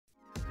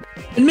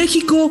En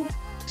México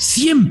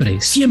siempre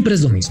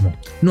es lo mismo.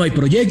 No hay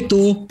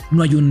proyecto,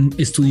 no hay un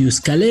estudio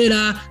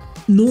escalera,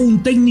 no,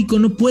 un técnico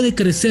no puede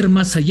crecer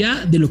más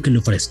allá de lo que le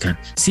ofrezcan.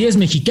 Si es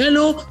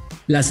mexicano,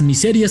 las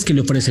miserias que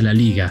le ofrece la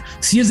liga.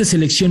 Si es de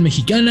selección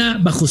mexicana,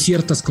 bajo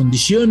ciertas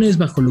condiciones,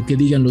 bajo lo que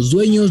digan los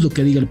dueños, lo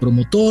que diga el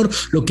promotor,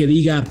 lo que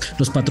diga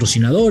los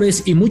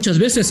patrocinadores y muchas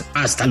veces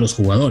hasta los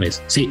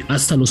jugadores. Sí,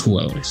 hasta los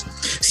jugadores.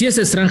 Si es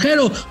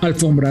extranjero,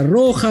 alfombra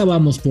roja,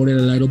 vamos por él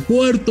al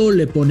aeropuerto,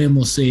 le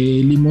ponemos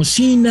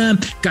limusina,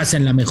 casa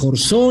en la mejor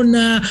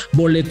zona,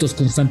 boletos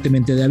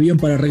constantemente de avión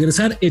para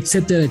regresar,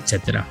 etcétera,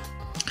 etcétera.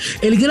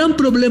 El gran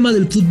problema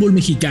del fútbol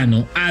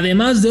mexicano,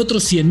 además de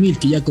otros 100,000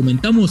 que ya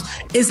comentamos,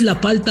 es la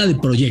falta de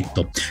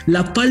proyecto,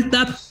 la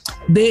falta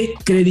de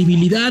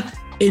credibilidad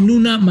en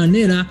una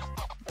manera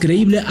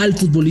creíble al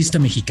futbolista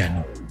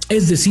mexicano.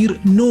 Es decir,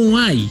 no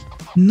hay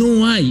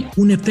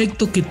un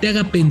efecto que te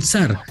haga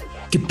pensar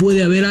que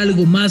puede haber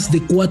algo más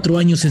de 4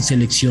 años en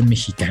selección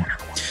mexicana.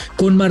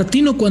 Con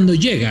Martino cuando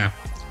llega,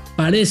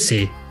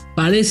 parece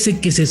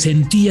que se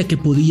sentía que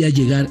podía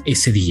llegar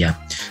ese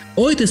día.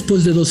 Hoy,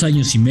 después de 2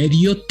 años y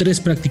medio, 3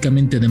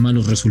 prácticamente de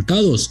malos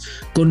resultados,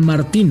 con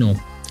Martino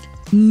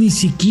ni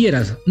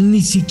siquiera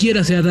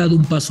se ha dado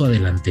un paso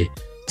adelante.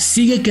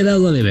 Sigue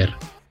quedado a deber.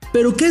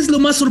 Pero ¿qué es lo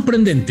más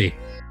sorprendente?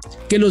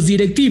 Que los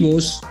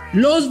directivos,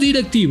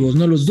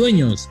 no los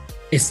dueños,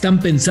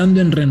 están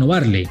pensando en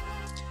renovarle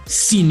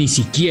sin ni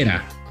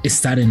siquiera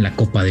estar en la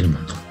Copa del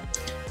Mundo.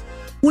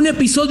 Un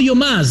episodio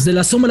más de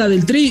La Sombra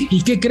del Tri,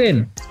 ¿y qué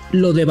creen?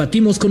 Lo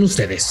debatimos con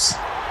ustedes.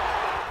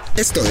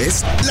 Esto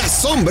es La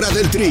Sombra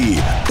del Tri,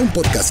 un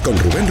podcast con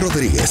Rubén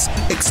Rodríguez,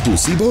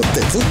 exclusivo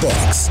de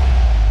Footbox.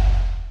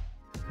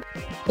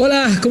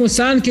 Hola, ¿cómo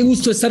están? Qué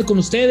gusto estar con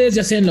ustedes,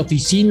 ya sea en la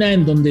oficina,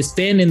 en donde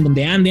estén, en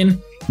donde anden,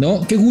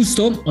 ¿no? Qué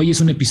gusto. Hoy es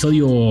un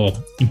episodio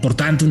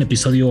importante, un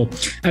episodio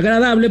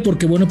agradable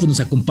porque, bueno, pues nos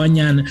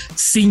acompañan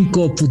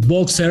 5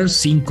 footboxers,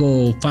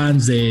 5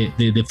 fans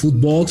de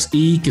Footbox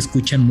y que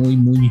escuchan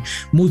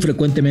muy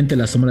frecuentemente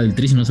La Sombra del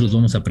Tri, si no se los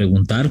vamos a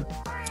preguntar.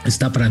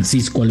 Está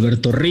Francisco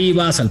Alberto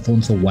Rivas,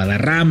 Alfonso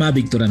Guadarrama,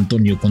 Víctor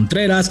Antonio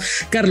Contreras,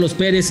 Carlos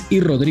Pérez y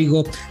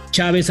Rodrigo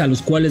Chávez, a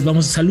los cuales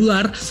vamos a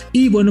saludar.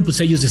 Y bueno, pues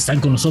ellos están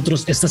con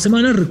nosotros esta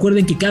semana.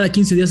 Recuerden que cada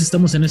 15 días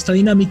estamos en esta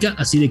dinámica,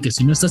 así de que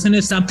si no estás en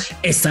esta,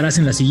 estarás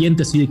en la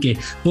siguiente, así de que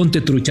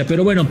ponte trucha.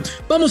 Pero bueno,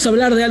 vamos a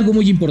hablar de algo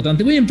muy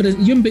importante. Voy a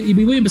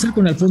empezar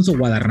con Alfonso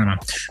Guadarrama.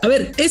 A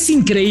ver, es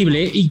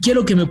increíble y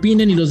quiero que me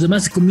opinen y los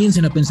demás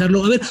comiencen a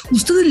pensarlo. A ver,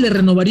 ¿ustedes le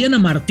renovarían a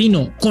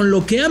Martino con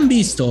lo que han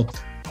visto?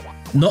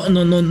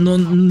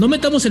 No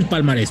metamos el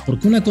palmarés,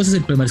 porque una cosa es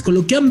el palmarés. Con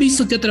lo que han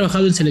visto que ha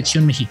trabajado en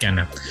selección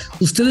mexicana,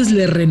 ¿ustedes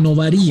le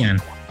renovarían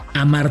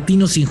a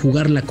Martino sin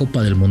jugar la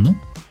Copa del Mundo?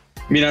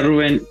 Mira,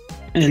 Rubén,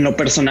 en lo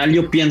personal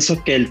yo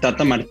pienso que el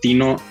Tata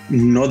Martino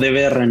no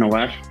debe de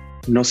renovar,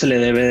 no se le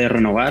debe de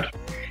renovar.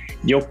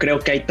 Yo creo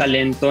que hay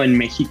talento en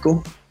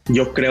México,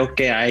 yo creo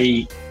que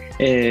hay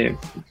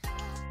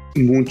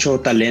mucho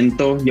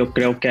talento, yo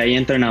creo que hay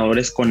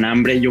entrenadores con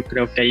hambre, yo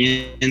creo que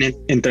hay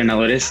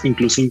entrenadores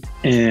incluso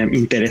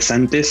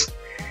interesantes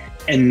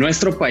en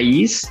nuestro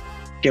país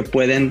que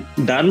pueden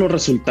dar los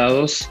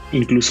resultados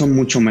incluso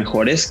mucho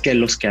mejores que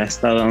los que ha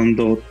estado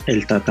dando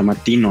el Tata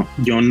Martino.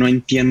 Yo no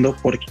entiendo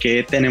por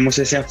qué tenemos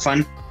ese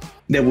afán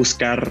de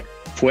buscar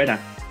fuera,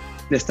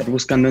 de estar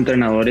buscando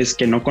entrenadores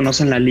que no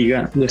conocen la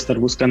liga, de estar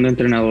buscando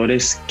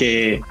entrenadores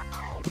que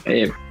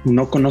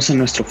no conocen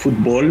nuestro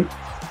fútbol,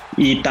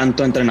 y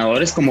tanto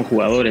entrenadores como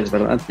jugadores,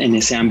 ¿verdad? En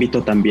ese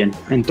ámbito también.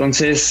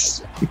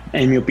 Entonces,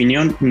 en mi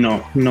opinión,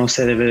 no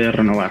se debe de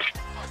renovar.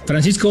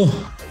 Francisco,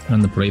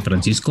 anda por ahí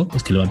Francisco,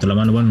 es que levanta la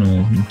mano,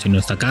 bueno, si no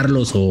está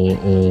Carlos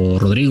o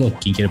Rodrigo,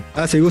 ¿quién quiere?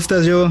 Si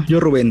gustas yo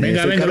Rubén.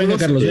 Venga,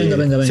 Carlos,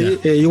 venga. Sí,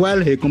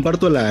 igual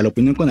comparto la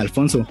opinión con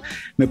Alfonso.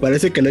 Me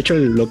parece que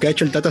lo que ha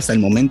hecho el Tata hasta el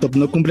momento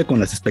no cumple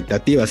con las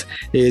expectativas.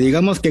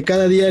 Digamos que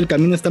cada día el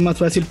camino está más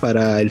fácil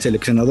para el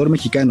seleccionador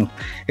mexicano,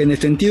 en el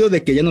sentido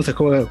de que ya no se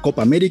juega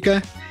Copa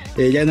América,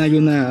 ya no hay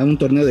un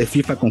torneo de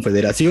FIFA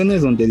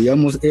Confederaciones, donde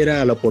digamos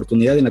era la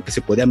oportunidad en la que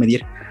se podía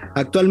medir.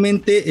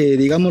 Actualmente,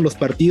 digamos, los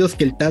partidos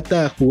que el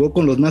Tata jugó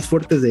con los más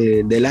fuertes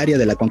del área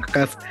de la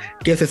CONCACAF,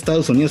 que es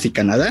Estados Unidos y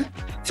Canadá,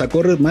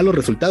 sacó malos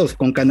resultados.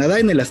 Con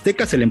Canadá en el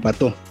Azteca se le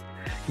empató.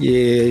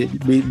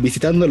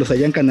 Visitándolos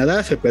allá en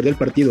Canadá se perdió el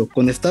partido.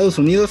 Con Estados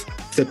Unidos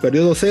se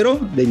perdió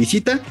 2-0 de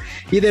visita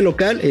y de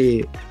local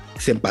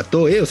se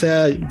empató. O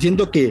sea,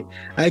 siento que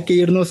hay que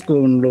irnos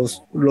con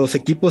los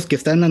equipos que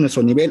están a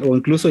nuestro nivel o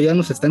incluso ya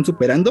nos están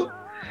superando.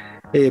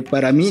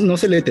 Para mí no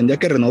se le tendría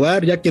que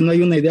renovar, ya que no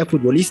hay una idea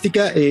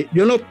futbolística.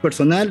 Yo en lo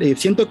personal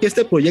siento que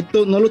este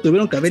proyecto no lo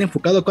tuvieron que haber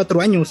enfocado a 4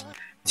 años,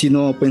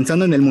 sino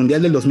pensando en el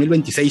Mundial del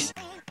 2026.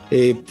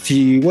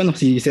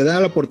 Si se da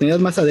la oportunidad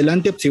más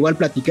adelante, pues igual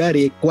platicar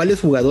cuáles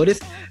jugadores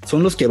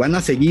son los que van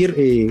a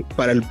seguir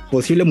para el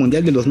posible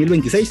Mundial del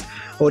 2026.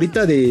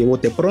 Ahorita de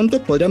bote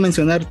pronto podría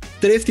mencionar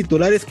 3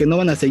 titulares que no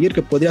van a seguir,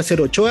 que podría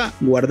ser Ochoa,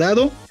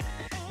 Guardado,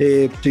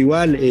 me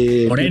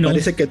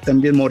parece que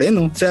también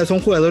Moreno. O sea, son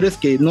jugadores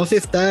que no se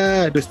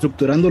está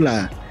reestructurando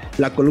la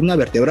la columna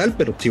vertebral,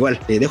 pero pues igual,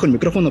 te dejo el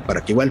micrófono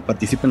para que igual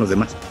participen los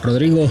demás.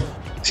 Rodrigo.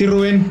 Sí,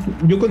 Rubén,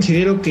 yo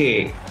considero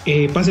que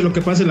pase lo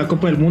que pase en la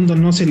Copa del Mundo,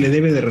 no se le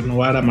debe de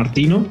renovar a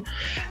Martino,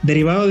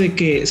 derivado de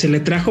que se le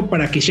trajo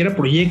para que hiciera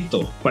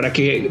proyecto, para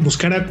que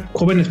buscara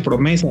jóvenes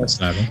promesas,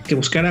 claro, que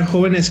buscara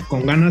jóvenes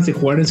con ganas de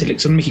jugar en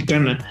selección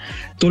mexicana.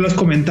 Tú lo has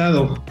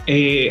comentado,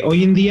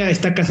 hoy en día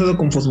está casado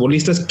con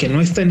futbolistas que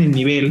no están en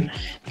nivel,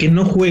 que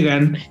no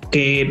juegan,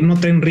 que no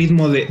traen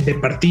ritmo de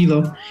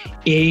partido,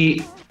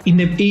 y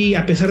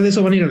a pesar de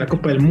eso van a ir a la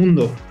Copa del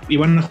Mundo y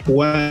van a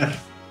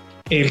jugar.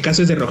 El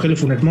caso es de Rogelio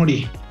Funes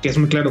Mori, que es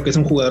muy claro que es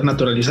un jugador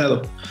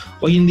naturalizado.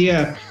 Hoy en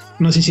día,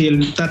 no sé si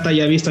el Tata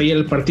ya ha visto ayer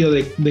el partido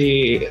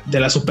de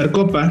la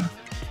Supercopa.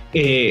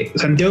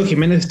 Santiago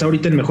Jiménez está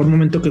ahorita en mejor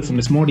momento que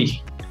Funes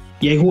Mori.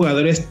 Y hay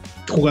jugadores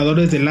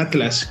del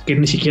Atlas que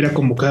ni siquiera ha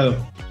convocado.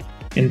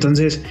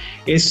 Entonces,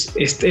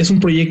 es un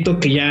proyecto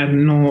que ya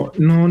no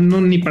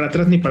ni para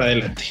atrás ni para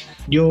adelante.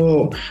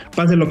 Yo,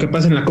 pase lo que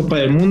pase en la Copa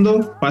del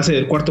Mundo, pase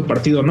del cuarto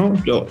partido, no,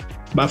 yo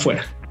va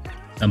afuera.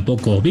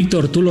 Tampoco.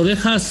 Víctor, ¿tú lo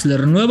dejas, le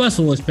renuevas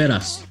o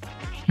esperas?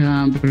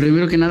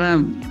 Primero que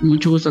nada,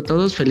 mucho gusto a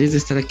todos, feliz de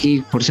estar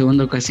aquí por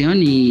segunda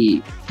ocasión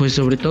y pues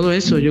sobre todo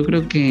eso, yo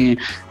creo que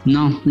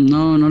no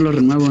lo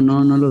renuevo,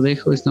 no lo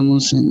dejo,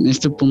 estamos en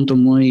este punto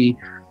muy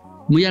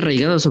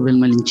arraigados sobre el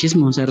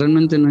malinchismo, o sea,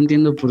 realmente no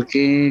entiendo por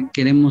qué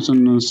queremos o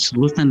nos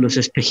gustan los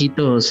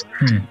espejitos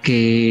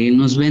que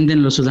nos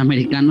venden los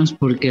sudamericanos,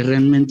 porque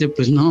realmente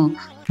pues no.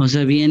 O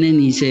sea,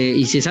 vienen y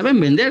se saben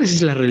vender, esa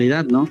es la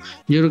realidad, ¿no?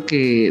 Yo creo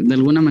que de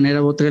alguna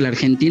manera voy a traer el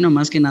argentino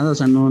más que nada, o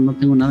sea, no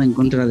tengo nada en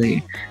contra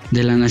de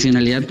la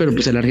nacionalidad, pero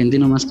pues el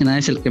argentino más que nada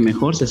es el que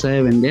mejor se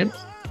sabe vender.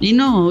 Y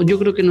no, yo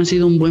creo que no ha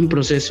sido un buen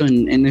proceso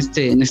en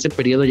este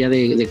periodo ya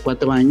de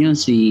 4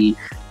 años y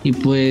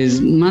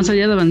pues más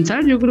allá de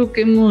avanzar, yo creo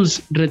que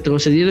hemos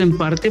retrocedido en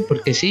parte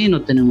porque sí,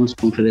 no tenemos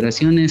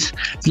confederaciones,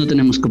 no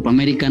tenemos Copa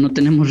América, no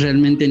tenemos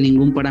realmente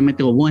ningún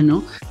parámetro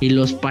bueno y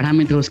los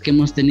parámetros que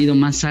hemos tenido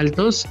más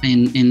altos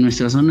en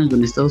nuestras zonas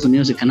donde Estados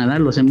Unidos y Canadá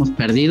los hemos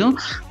perdido.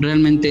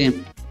 Realmente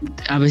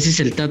a veces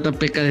el Tata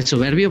peca de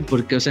soberbio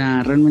porque, o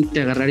sea,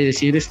 realmente agarrar y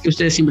decir es que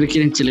ustedes siempre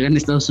quieren que se le gane a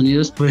Estados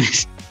Unidos,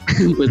 pues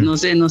no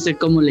sé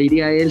cómo le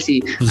iría a él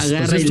si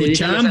agarra pues y le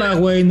dice chamba,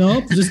 güey,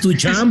 ¿no? Pues es tu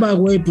chamba,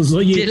 güey, pues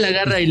oye. Si él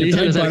agarra y le dice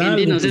a los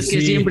argentinos, pues, es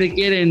que siempre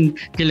quieren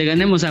que le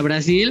ganemos a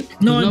Brasil.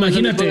 No, pues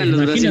imagínate,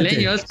 los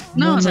brasileños.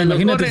 No, o sea, lo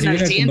corren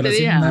al siguiente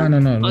día.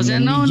 No. O sea,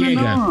 no.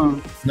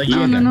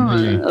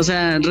 O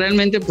sea,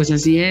 realmente pues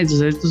así es, o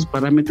sea, estos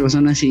parámetros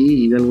son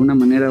así y de alguna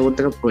manera u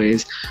otra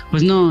pues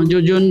no,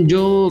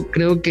 yo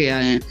creo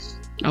que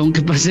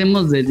aunque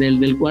pasemos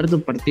del cuarto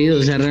partido,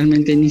 o sea,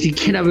 realmente ni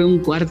siquiera veo un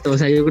cuarto, o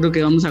sea, yo creo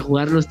que vamos a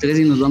jugar los 3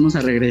 y nos vamos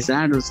a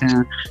regresar, o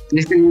sea,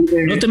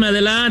 No te me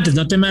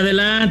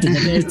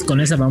adelantes,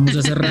 con esa vamos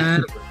a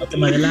cerrar, no te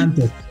me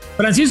adelantes.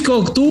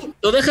 Francisco, ¿tú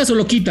lo dejas o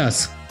lo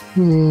quitas?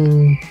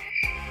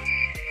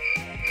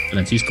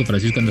 Francisco,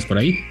 ¿andas por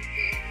ahí?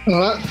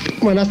 Hola,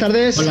 buenas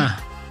tardes.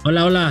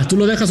 Hola, ¿tú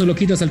lo dejas o lo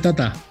quitas al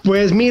Tata?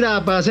 Pues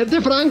mira, para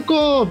serte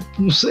franco,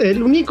 pues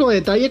el único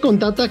detalle con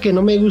Tata que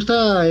no me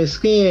gusta es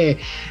que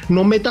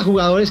no meta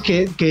jugadores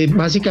que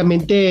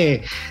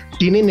básicamente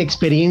tienen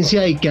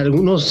experiencia y que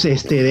algunos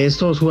de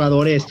estos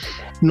jugadores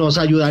nos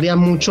ayudaría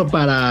mucho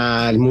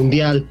para el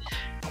Mundial.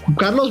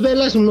 Carlos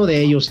Vela es uno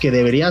de ellos que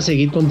debería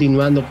seguir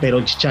continuando,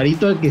 pero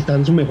Chicharito, que está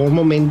en su mejor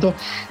momento,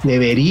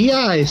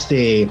 debería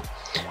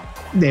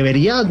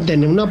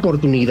tener una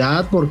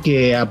oportunidad,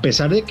 porque a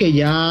pesar de que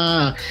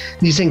ya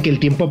dicen que el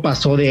tiempo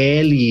pasó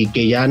de él y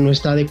que ya no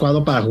está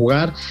adecuado para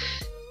jugar,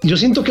 yo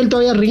siento que él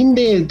todavía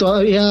rinde,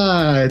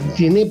 todavía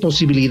tiene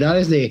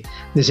posibilidades de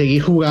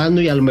seguir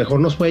jugando y a lo mejor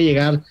nos va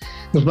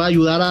a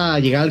ayudar a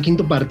llegar al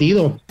quinto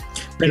partido.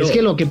 Pero es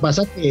que lo que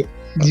pasa que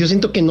yo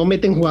siento que no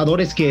meten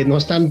jugadores que no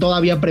están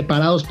todavía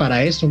preparados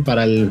para eso,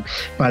 para el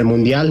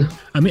Mundial.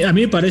 A mí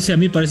me parece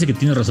que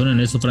tienes razón en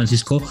eso,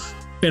 Francisco.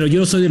 Pero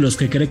yo soy de los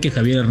que cree que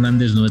Javier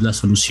Hernández no es la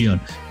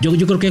solución. Yo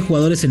creo que hay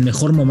jugadores en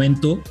mejor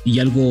momento, y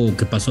algo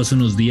que pasó hace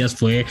unos días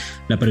fue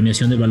la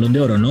premiación del Balón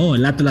de Oro, ¿no?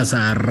 El Atlas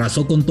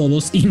arrasó con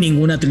todos y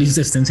ningún atlista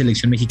está en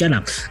selección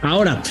mexicana.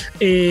 Ahora,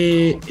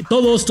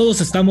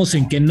 todos estamos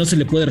en que no se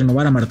le puede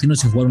renovar a Martino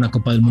sin jugar una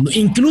Copa del Mundo.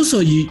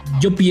 Incluso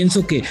yo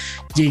pienso que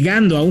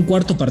llegando a un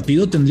cuarto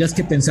partido tendrías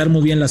que pensar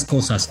muy bien las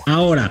cosas.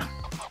 Ahora,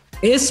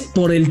 ¿es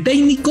por el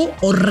técnico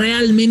o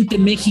realmente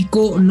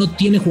México no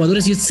tiene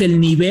jugadores y es el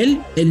nivel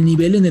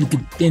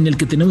en el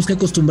que tenemos que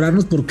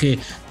acostumbrarnos? Porque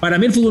para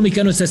mí el fútbol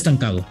mexicano está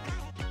estancado.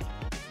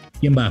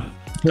 ¿Quién va?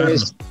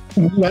 Pues,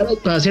 bueno,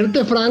 para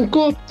serte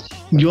franco,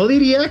 yo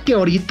diría que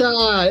ahorita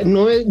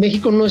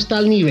México no está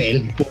al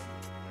nivel.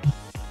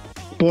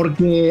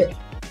 Porque,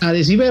 a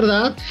decir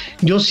verdad,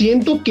 yo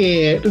siento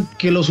que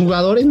los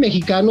jugadores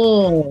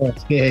mexicanos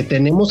que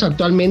tenemos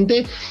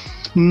actualmente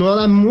no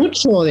da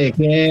mucho de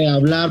qué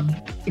hablar,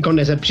 con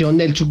excepción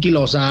del Chucky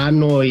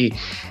Lozano y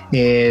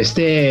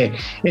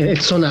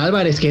Edson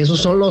Álvarez, que esos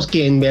son los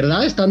que en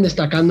verdad están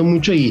destacando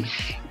mucho, y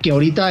que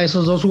ahorita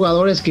esos dos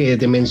jugadores que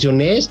te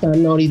mencioné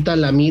están ahorita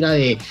en la mira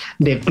de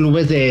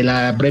clubes de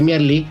la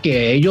Premier League,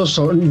 que ellos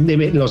son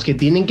los que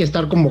tienen que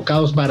estar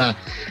convocados para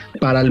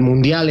el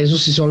Mundial,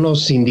 esos sí son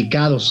los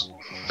indicados.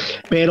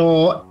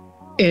 Pero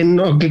en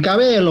lo que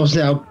cabe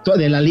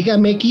de la Liga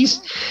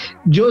MX,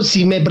 yo,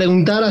 si me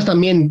preguntaras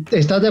también,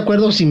 ¿estás de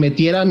acuerdo si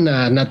metieran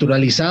a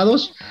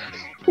naturalizados?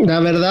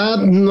 La verdad,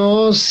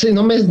 no sé,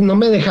 no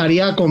me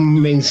dejaría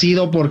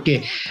convencido,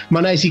 porque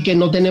van a decir que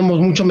no tenemos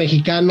mucho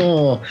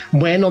mexicano.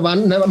 Bueno,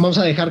 vamos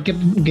a dejar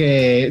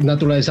que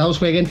naturalizados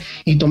jueguen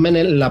y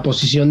tomen la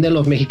posición de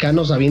los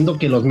mexicanos, sabiendo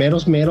que los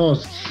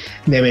meros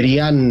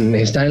deberían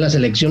estar en las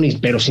selecciones,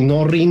 pero si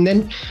no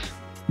rinden,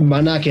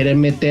 van a querer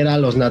meter a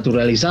los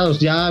naturalizados.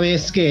 Ya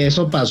ves que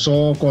eso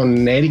pasó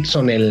con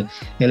Eriksson, el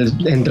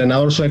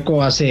entrenador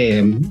sueco,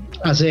 hace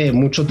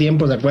mucho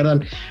tiempo, ¿se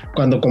acuerdan?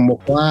 Cuando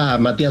convocó a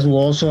Matías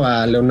Buoso,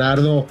 a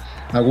Leonardo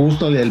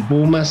Augusto del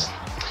Pumas.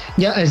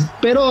 Ya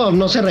espero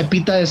no se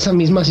repita esa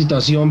misma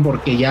situación,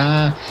 porque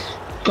ya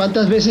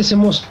cuántas veces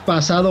hemos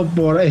pasado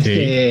por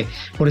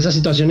esas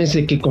situaciones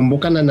de que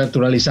convocan a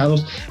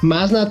naturalizados,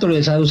 más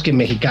naturalizados que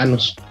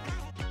mexicanos.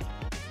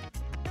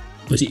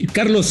 Pues sí,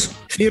 Carlos.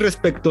 Sí,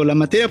 respecto a la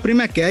materia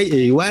prima que hay,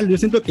 igual yo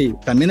siento que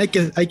también hay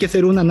que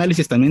hacer un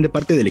análisis también de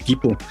parte del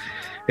equipo.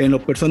 En lo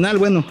personal,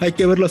 bueno, hay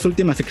que ver las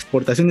últimas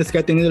exportaciones que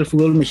ha tenido el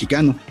fútbol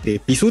mexicano.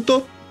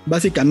 Pisuto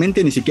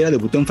básicamente ni siquiera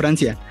debutó en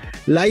Francia.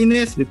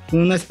 Lainez,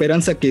 una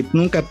esperanza que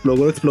nunca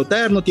logró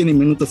explotar, no tiene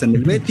minutos en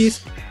el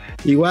Betis.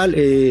 Igual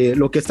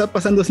lo que está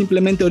pasando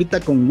simplemente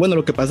ahorita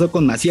lo que pasó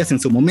con Macías en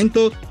su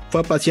momento,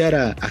 fue a pasear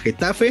a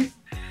Getafe,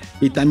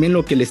 y también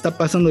lo que le está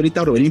pasando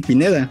ahorita a Orbelín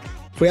Pineda.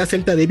 Fue a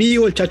Celta de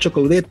Vigo, el Chacho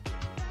Coudet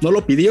no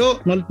lo pidió,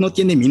 no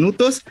tiene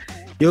minutos,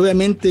 y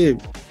obviamente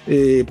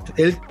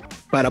él,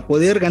 para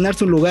poder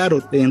ganarse un lugar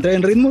o entrar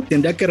en ritmo,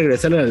 tendría que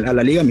regresar a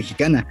la Liga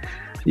Mexicana.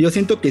 Yo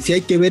siento que sí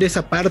hay que ver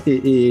esa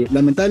parte.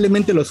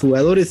 Lamentablemente los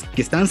jugadores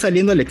que están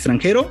saliendo al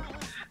extranjero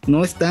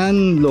no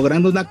están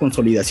logrando una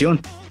consolidación,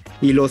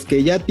 y los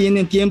que ya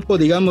tienen tiempo,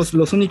 digamos,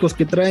 los únicos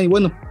que traen,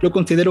 bueno, yo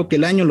considero que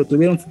el año lo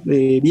tuvieron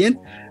bien,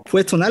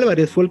 fue Edson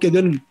Álvarez, fue el que dio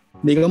el,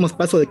 digamos,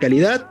 paso de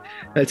calidad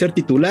al ser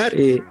titular.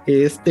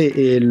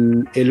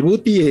 El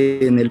Guti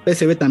en el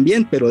PSV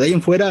también, pero de ahí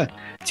en fuera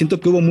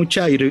siento que hubo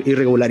mucha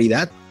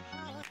irregularidad.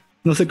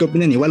 No sé qué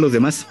opinan igual los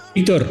demás.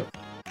 Víctor.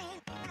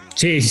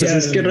 Sí, pues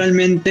es que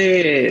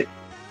realmente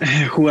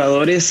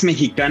jugadores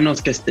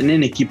mexicanos que estén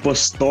en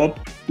equipos top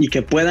y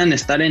que puedan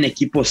estar en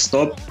equipos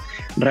top,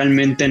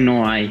 realmente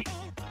no hay.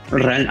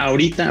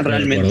 Ahorita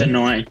realmente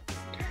no hay.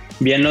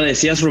 Bien lo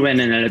decías, Rubén,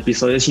 en el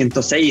episodio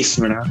 106,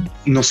 ¿verdad?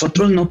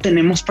 Nosotros no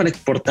tenemos para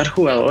exportar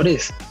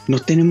jugadores, no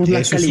tenemos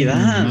la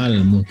calidad.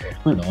 No.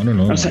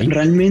 O sea,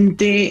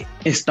 realmente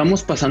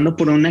estamos pasando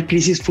por una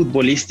crisis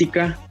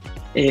futbolística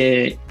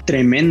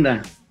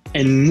tremenda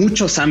en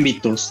muchos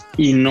ámbitos,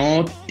 y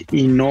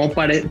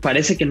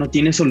parece que no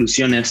tiene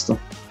solución esto,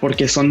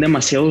 porque son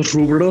demasiados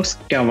rubros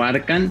que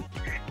abarcan,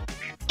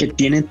 que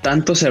tiene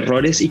tantos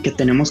errores y que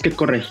tenemos que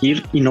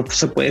corregir, y no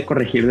se puede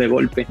corregir de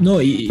golpe.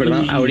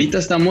 ¿Verdad? Ahorita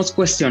estamos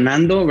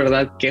cuestionando,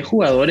 ¿verdad?, qué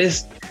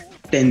jugadores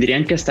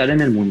tendrían que estar en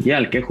el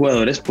Mundial, qué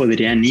jugadores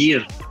podrían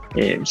ir,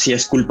 si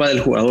es culpa del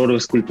jugador o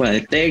es culpa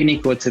del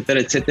técnico, etcétera,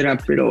 etcétera,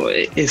 pero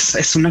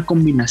es una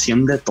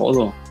combinación de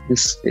todo.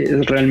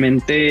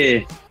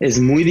 Realmente es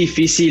muy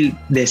difícil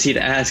decir,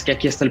 es que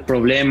aquí está el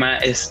problema,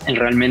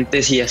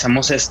 realmente si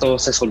hacemos esto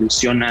se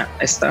soluciona.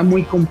 Está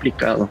muy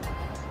complicado.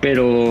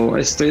 Pero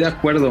estoy de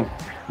acuerdo,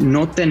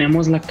 no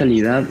tenemos la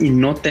calidad y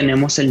no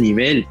tenemos el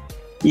nivel.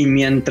 Y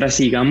mientras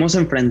sigamos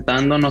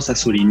enfrentándonos a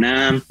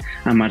Surinam,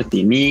 a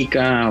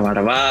Martinica, a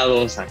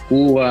Barbados, a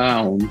Cuba,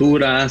 a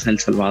Honduras, a El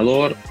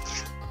Salvador,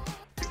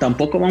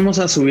 tampoco vamos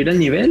a subir el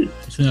nivel.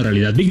 Es una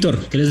realidad. Víctor,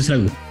 ¿quieres decir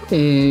algo?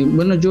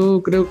 Bueno,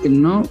 yo creo que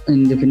no,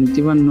 en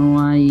definitiva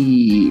no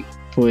hay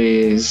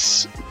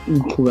pues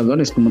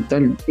jugadores como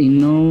tal, y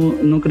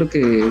no creo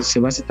que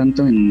se base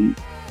tanto en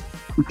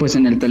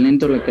el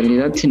talento, la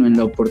calidad, sino en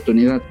la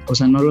oportunidad. O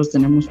sea, no los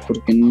tenemos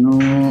porque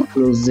no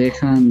los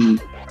dejan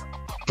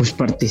pues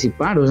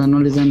participar, o sea, no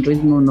les dan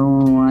ritmo,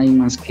 no hay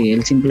más que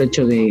el simple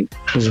hecho de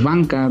pues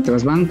banca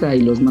tras banca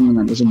y los mandan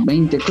a los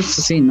sub-20, cosas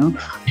así, ¿no?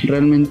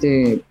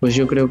 Realmente pues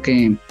yo creo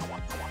que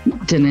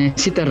se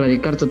necesita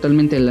erradicar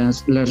totalmente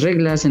las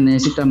reglas, se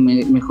necesita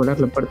mejorar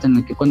la parte en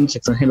la que cuántos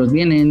extranjeros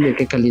vienen, de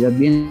qué calidad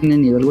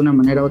vienen, y de alguna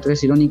manera otra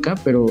es irónica,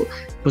 pero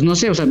pues no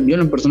sé, o sea, yo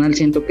en lo personal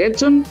siento que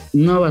Edson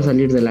no va a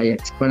salir del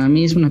Ajax. Para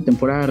mí es una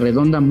temporada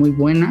redonda muy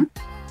buena,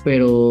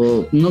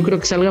 pero no creo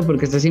que salga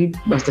porque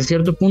hasta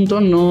cierto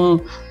punto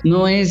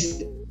no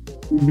es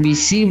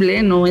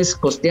visible, no es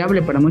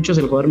costeable para muchos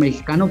el jugador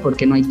mexicano,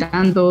 porque no hay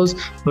tantos,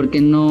 porque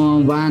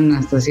no van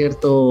hasta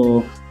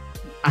cierto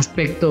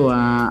aspecto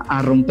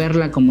a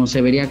romperla como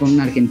se vería con un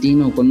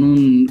argentino o con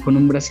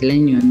un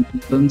brasileño.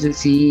 Entonces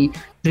sí,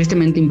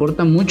 tristemente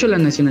importa mucho la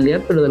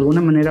nacionalidad, pero de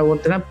alguna manera u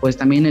otra, pues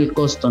también el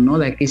costo, ¿no?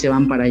 De aquí se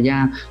van para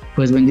allá,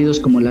 pues vendidos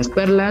como las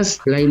perlas.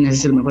 Lainez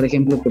es el mejor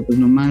ejemplo, que pues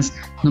nomás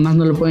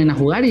no lo pueden a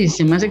jugar, y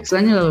se me hace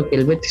extraño dado que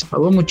el Betis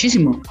pagó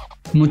muchísimo,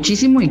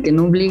 y que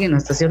no obliguen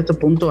hasta cierto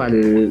punto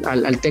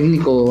al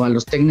técnico o a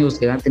los técnicos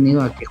que ha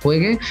tenido a que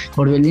juegue.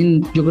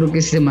 Orbelín, yo creo que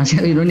es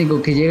demasiado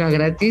irónico que llega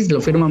gratis,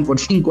 lo firman por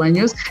 5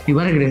 años y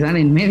va a regresar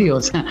en medio,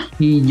 o sea,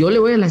 y yo le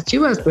voy a las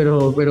Chivas,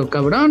 pero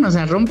cabrón, o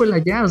sea, rómpela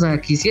ya, o sea,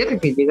 quisiera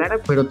que llegara,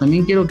 pero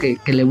también quiero que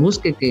le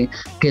busque,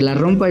 que la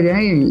rompa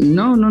ya, y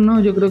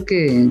no, yo creo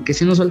que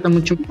sí nos falta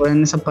mucho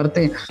en esa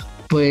parte,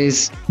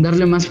 pues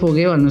darle más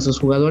fogueo a nuestros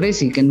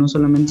jugadores y que no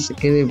solamente se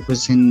quede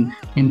pues en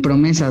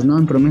promesas, ¿no?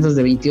 En promesas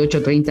de 28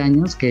 o 30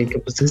 años que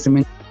pues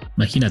tristemente...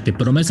 Imagínate,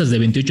 promesas de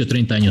 28 o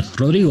 30 años.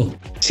 Rodrigo.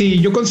 Sí,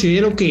 yo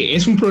considero que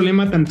es un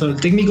problema tanto del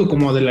técnico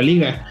como de la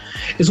liga.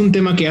 Es un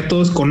tema que ya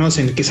todos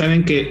conocen, que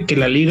saben que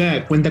la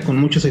liga cuenta con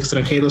muchos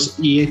extranjeros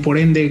y por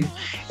ende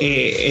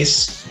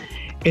es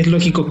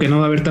lógico que no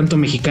va a haber tanto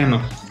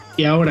mexicano.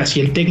 Y ahora, si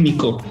el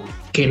técnico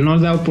que no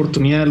da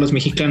oportunidad a los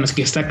mexicanos,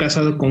 que está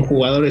casado con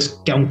jugadores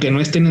que aunque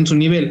no estén en su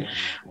nivel,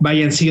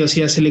 vayan sí o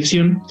sí a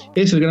selección,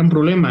 es el gran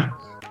problema.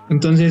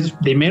 Entonces,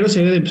 primero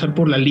se debe de empezar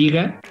por la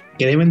liga,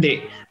 que deben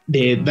de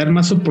dar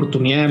más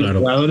oportunidad a los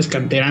jugadores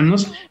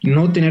canteranos,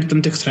 no tener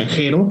tanto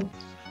extranjero.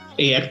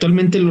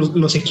 Actualmente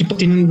los equipos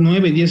tienen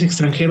 9, 10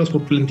 extranjeros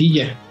por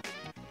plantilla,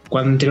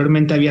 cuando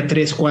anteriormente había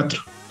 3,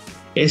 4.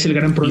 Es el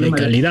gran problema.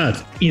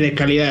 Y de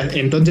calidad.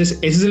 Entonces,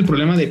 ese es el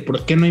problema de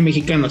por qué no hay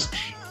mexicanos.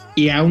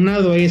 Y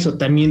aunado a eso,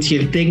 también si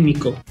el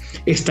técnico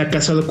está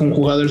casado con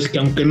jugadores que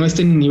aunque no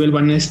estén en nivel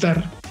van a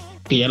estar,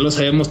 que ya lo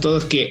sabemos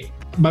todos que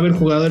va a haber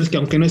jugadores que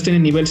aunque no estén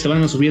en nivel se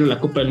van a subir a la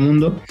Copa del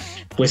Mundo,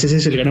 pues ese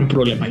es el gran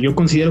problema. Yo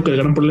considero que el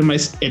gran problema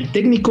es el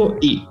técnico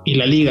y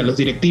la liga, los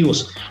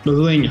directivos, los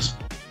dueños.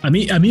 A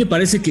mí me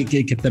parece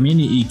que también,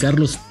 y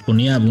Carlos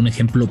ponía un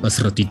ejemplo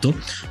hace ratito,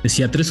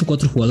 decía 3 o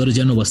 4 jugadores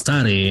ya no va a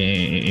estar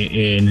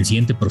en el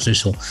siguiente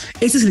proceso.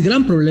 Ese es el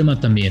gran problema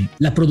también,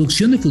 la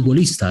producción de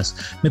futbolistas.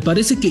 Me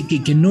parece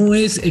que no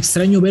es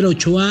extraño ver a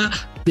Ochoa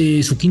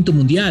de su 5º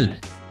mundial,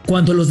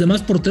 cuando los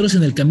demás porteros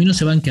en el camino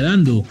se van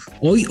quedando.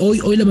 Hoy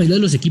la mayoría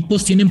de los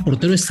equipos tienen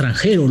portero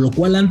extranjero, lo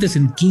cual antes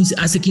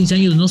hace 15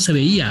 años no se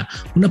veía.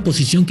 Una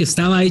posición que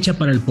estaba hecha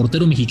para el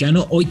portero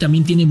mexicano, hoy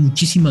también tiene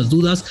muchísimas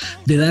dudas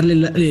de darle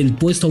el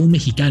puesto a un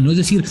mexicano. Es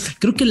decir,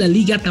 creo que la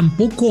liga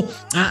tampoco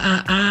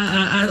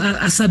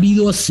ha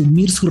sabido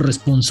asumir su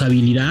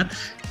responsabilidad,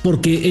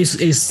 porque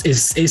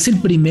es el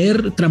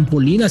primer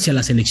trampolín hacia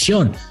la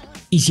selección.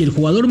 Y si el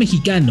jugador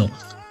mexicano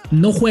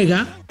no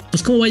juega,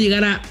 pues ¿cómo va a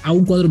llegar a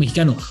un cuadro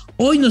mexicano?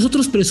 Hoy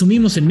nosotros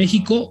presumimos en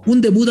México un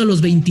debut a los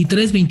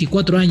 23,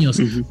 24 años.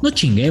 Uh-huh. No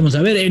chinguemos.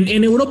 A ver,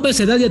 en Europa a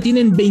esa edad ya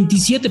tienen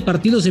 27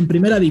 partidos en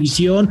primera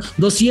división,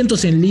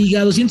 200 en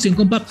liga, 200 en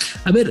Copa.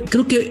 A ver,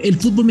 creo que el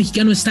fútbol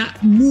mexicano está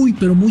muy,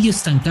 pero muy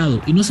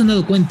estancado y no se han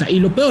dado cuenta. Y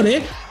lo peor,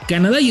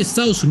 Canadá y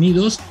Estados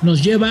Unidos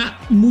nos lleva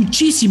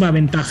muchísima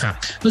ventaja.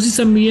 No sé si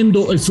están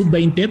viendo el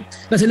sub-20.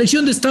 La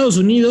selección de Estados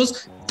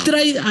Unidos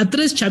trae a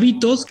 3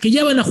 chavitos que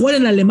ya van a jugar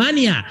en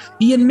Alemania,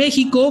 y en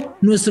México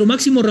nuestro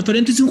máximo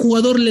referente es un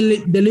jugador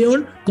de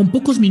León con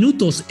pocos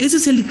minutos. Ese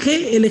es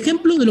el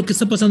ejemplo de lo que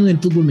está pasando en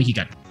el fútbol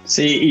mexicano.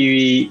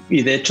 Sí,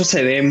 y de hecho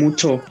se ve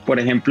mucho. Por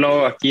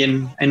ejemplo, aquí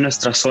en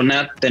nuestra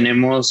zona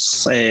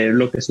tenemos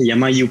lo que se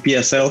llama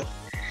UPSL,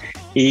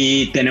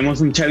 y teníamos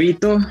un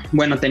chavito,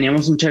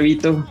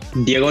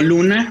 Diego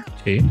Luna.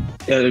 Sí.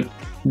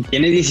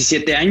 Tiene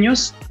 17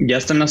 años, ya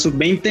está en la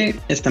sub-20,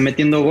 está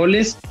metiendo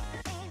goles.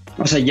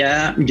 O sea,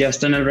 ya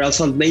está en el Real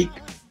Salt Lake,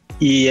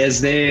 y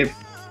es de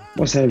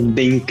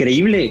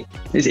increíble.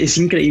 Es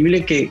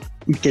increíble que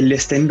le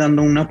estén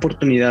dando una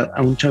oportunidad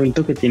a un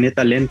chavito que tiene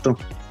talento.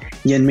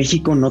 Y en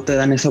México no te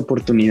dan esa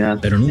oportunidad.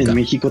 Pero nunca. En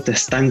México te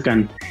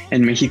estancan.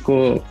 En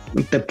México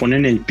te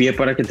ponen el pie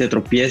para que te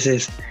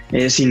tropieces.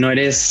 Si no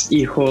eres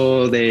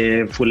hijo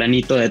de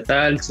fulanito de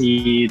tal,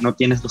 si no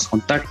tienes los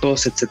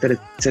contactos, etcétera,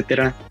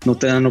 etcétera, no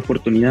te dan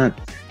oportunidad.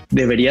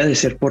 Debería de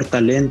ser por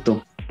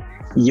talento.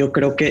 Y yo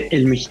creo que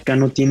el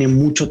mexicano tiene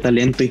mucho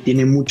talento y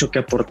tiene mucho que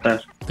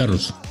aportar.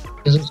 Carlos.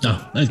 No,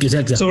 el que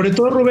sea. Sobre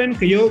todo, Rubén,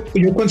 que yo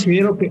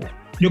considero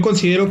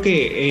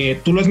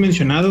que tú lo has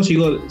mencionado,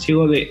 sigo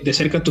de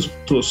cerca tus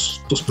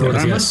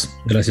programas.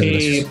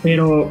 Gracias.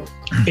 Pero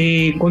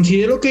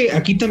considero que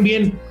aquí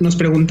también nos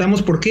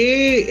preguntamos por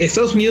qué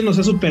Estados Unidos nos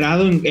ha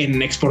superado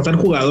en exportar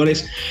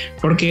jugadores,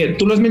 porque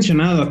tú lo has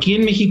mencionado, aquí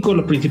en México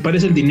lo principal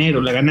es el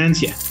dinero, la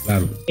ganancia.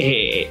 Claro.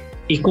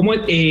 Y como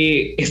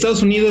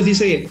Estados Unidos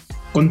dice,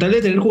 con tal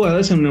de tener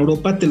jugadores en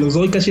Europa, te los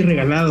doy casi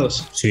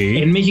regalados. Sí.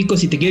 En México,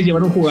 si te quieres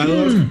llevar un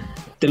jugador,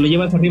 te lo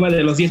llevas arriba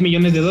de los $10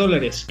 millones.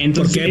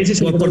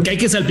 Entonces, porque hay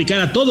que salpicar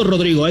a todos,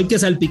 Rodrigo. Hay que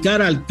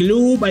salpicar al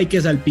club, hay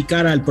que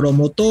salpicar al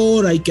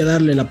promotor, hay que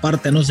darle la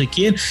parte a no sé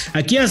quién.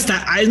 Aquí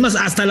hasta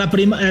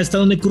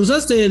donde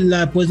cruzaste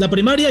la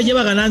primaria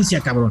lleva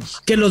ganancia, cabrón.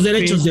 Que los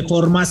derechos de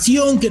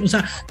formación, o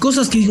sea,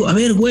 cosas que digo, a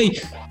ver, güey,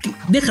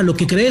 déjalo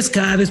que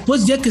crezca,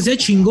 después ya que sea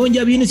chingón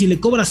ya vienes y le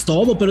cobras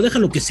todo, pero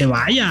déjalo que se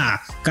vaya.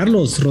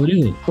 Carlos,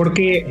 Rodrigo.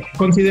 Porque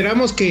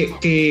consideramos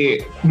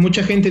que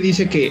mucha gente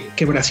dice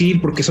que Brasil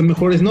porque son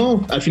mejores.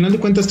 No, al final de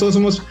cuentas todos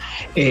somos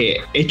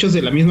hechos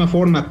de la misma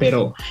forma,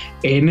 pero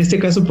en este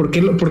caso, ¿por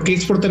qué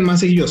exportan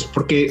más ellos?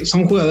 Porque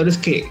son jugadores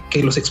que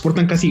los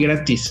exportan casi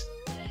gratis.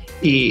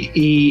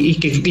 Y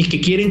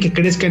que quieren que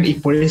crezcan, y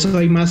por eso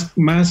hay más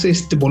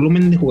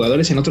volumen de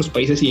jugadores en otros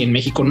países y en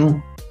México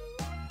no.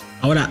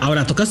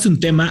 Ahora tocaste un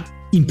tema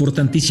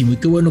importantísimo y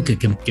qué bueno que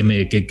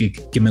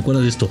me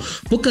acuerdo de esto.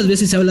 Pocas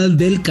veces se habla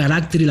del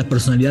carácter y la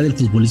personalidad del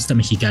futbolista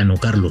mexicano,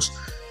 Carlos.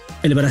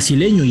 El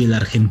brasileño y el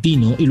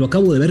argentino, y lo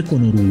acabo de ver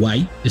con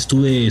Uruguay,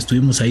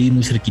 estuvimos ahí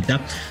muy cerquita,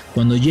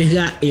 cuando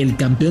llega el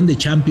campeón de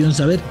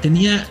Champions, a ver,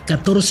 tenía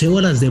 14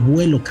 horas de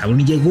vuelo,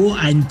 cabrón, y llegó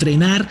a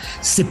entrenar,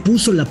 se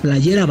puso la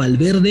playera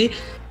Valverde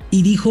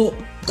y dijo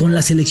con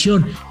la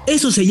selección,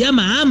 eso se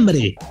llama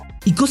hambre.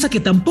 Y cosa que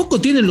tampoco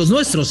tienen los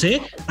nuestros,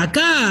 ¿eh?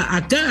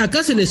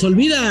 Acá se les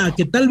olvida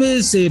que tal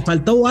vez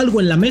faltó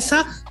algo en la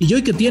mesa y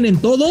hoy que tienen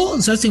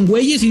todo, se hacen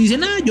güeyes y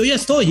dicen, yo ya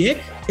estoy, ¿eh?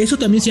 Eso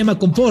también se llama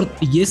confort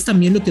y es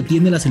también lo que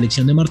tiene la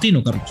selección de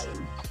Martino, Carlos.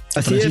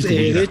 Así es.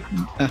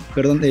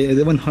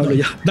 Hablo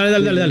ya.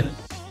 Dale.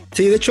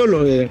 Sí, de hecho,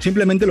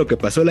 simplemente lo que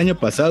pasó el año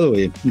pasado,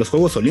 los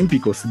Juegos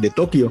Olímpicos de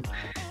Tokio,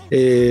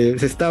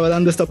 se estaba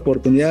dando esta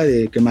oportunidad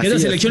de que Macías...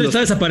 Esa selección está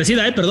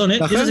desaparecida, perdón,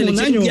 Ajá, esa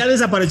selección ya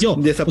desapareció.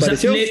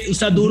 O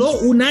sea, duró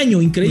un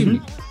año,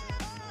 increíble.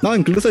 No,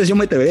 incluso yo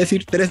me atrevería a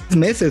decir 3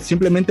 meses,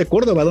 simplemente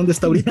Córdoba, ¿dónde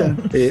está ahorita?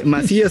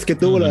 Macías, que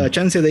tuvo la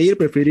chance de ir,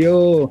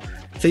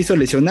 se hizo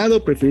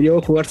lesionado,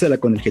 prefirió jugársela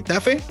con el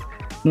Getafe.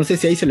 No sé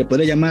si ahí se le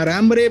podría llamar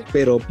hambre,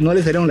 pero no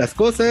le salieron las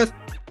cosas.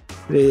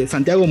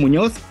 Santiago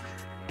Muñoz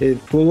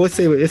jugó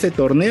ese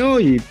torneo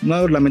y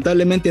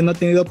lamentablemente no ha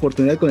tenido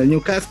oportunidad con el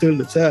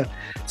Newcastle. O sea,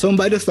 son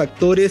varios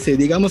factores.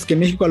 Digamos que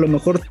México a lo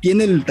mejor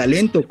tiene el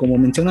talento, como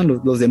mencionan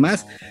los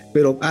demás,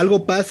 pero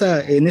algo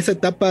pasa en esa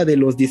etapa de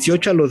los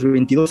 18 a los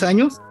 22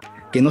 años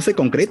que no se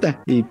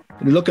concreta, y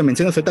es lo que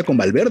mencionas ahorita con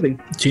Valverde.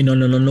 Sí, no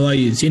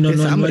hay, sí, no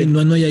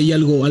hay ahí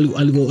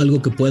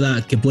algo que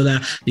pueda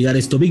llegar a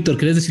esto. Víctor,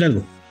 ¿querés decir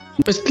algo?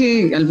 Pues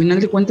que al final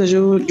de cuentas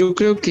yo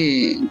creo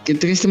que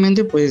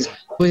tristemente pues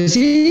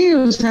sí,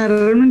 o sea,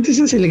 realmente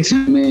esa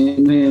selección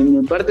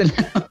me parte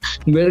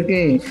ver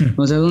que,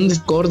 o sea, ¿dónde es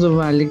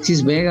Córdoba,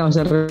 Alexis Vega? O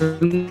sea,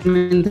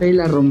 realmente ahí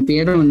la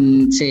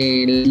rompieron, se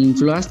le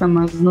infló hasta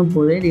más no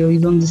poder, y hoy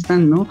 ¿dónde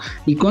están, no?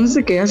 Y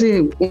conste que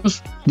hace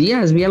unos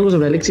días vi algo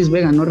sobre Alexis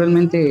Vega, ¿no?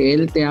 Realmente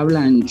él te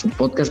habla en su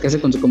podcast que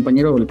hace con su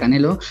compañero El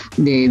Canelo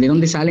de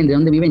dónde salen, de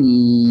dónde viven,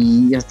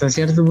 y hasta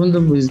cierto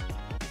punto pues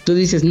tú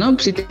dices, no,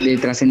 pues sí, de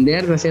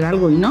trascender, de hacer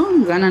algo, y no,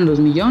 ganan los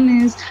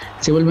millones,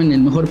 se vuelven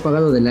el mejor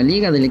pagado de la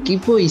liga, del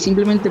equipo, y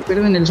simplemente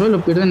pierden el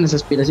suelo, pierden las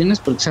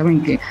aspiraciones, porque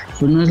saben que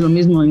pues no es lo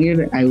mismo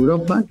ir a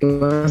Europa, que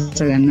vas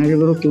a ganar yo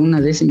creo que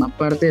 1/10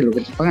 parte de lo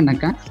que te pagan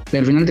acá,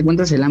 pero al final de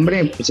cuentas el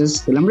hambre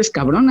es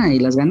cabrona, y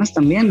las ganas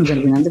también, o sea,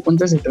 al final de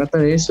cuentas se trata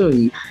de eso,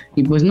 y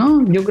pues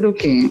no, yo creo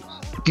que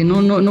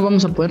no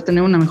vamos a poder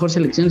tener una mejor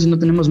selección si no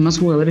tenemos más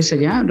jugadores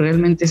allá.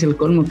 Realmente es el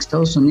colmo que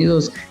Estados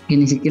Unidos, que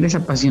ni siquiera es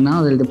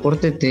apasionado del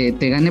deporte,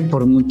 te gane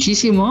por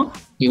muchísimo,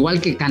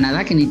 igual que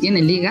Canadá, que ni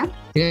tiene liga,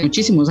 tiene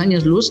muchísimos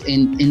años luz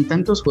en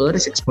tantos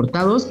jugadores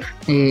exportados,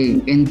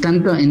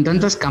 en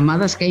tantas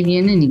camadas que ahí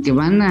vienen y que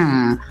van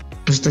a,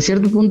 pues hasta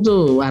cierto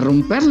punto, a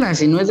romperla.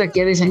 Si no es de aquí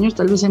a 10 años,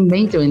 tal vez en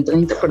 20 o en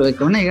 30, pero de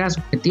que van a llegar a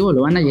su objetivo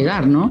lo van a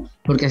llegar, ¿no?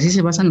 Porque así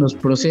se basan los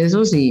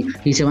procesos y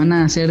se van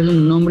a hacer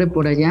un nombre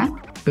por allá.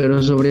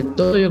 Pero sobre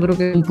todo yo creo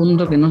que un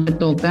punto que no se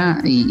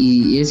toca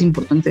y es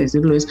importante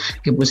decirlo es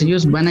que pues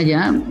ellos van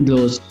allá,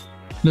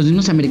 los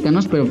mismos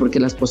americanos, pero porque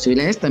las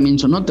posibilidades también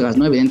son otras,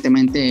 ¿no?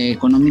 Evidentemente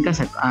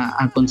económicas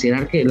a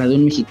considerar que la de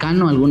un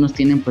mexicano, algunos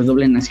tienen pues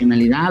doble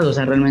nacionalidad, o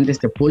sea, realmente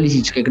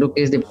Pulisic, que creo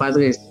que es de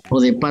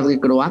padre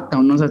croata,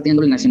 o no, o sea, tiene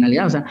doble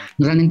nacionalidad, o sea,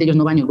 realmente ellos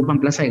no van y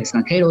ocupan plaza de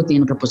extranjero,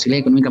 tienen otra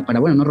posibilidad económica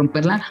para, bueno, no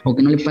romperla o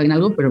que no le paguen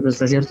algo, pero pues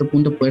hasta cierto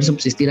punto poder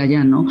subsistir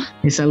allá, ¿no?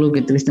 Es algo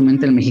que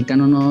tristemente el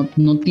mexicano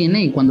no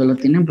tiene, y cuando lo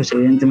tienen, pues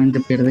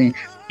evidentemente pierde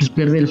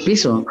el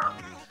piso.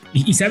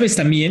 Y sabes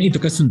también, y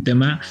tocaste un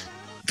tema,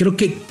 creo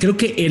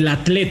que el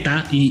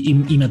atleta, y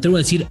me atrevo a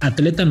decir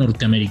atleta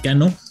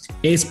norteamericano,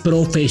 es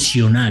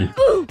profesional,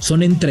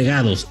 son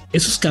entregados.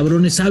 Esos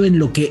cabrones saben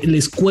lo que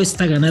les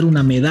cuesta ganar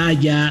una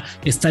medalla,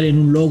 estar en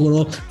un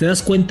logro. Te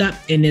das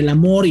cuenta en el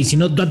amor, y si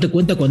no, date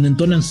cuenta cuando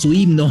entonan su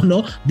himno,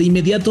 ¿no? De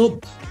inmediato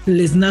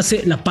les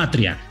nace la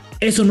patria.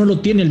 Eso no lo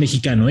tiene el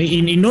mexicano, ¿eh?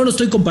 Y no lo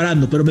estoy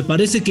comparando, pero me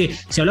parece que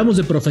si hablamos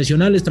de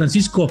profesionales,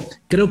 Francisco,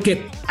 creo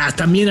que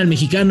también al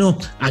mexicano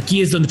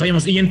aquí es donde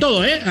fallamos. Y en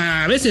todo, ¿eh?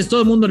 A veces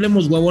todo el mundo le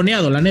hemos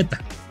huevoneado, la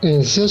neta.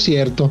 Eso es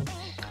cierto.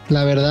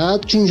 La verdad,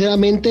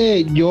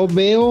 sinceramente, yo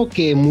veo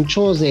que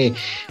muchos de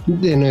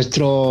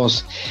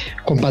nuestros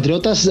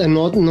compatriotas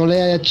no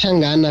le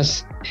echan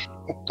ganas.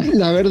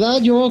 La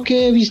verdad, yo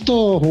que he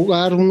visto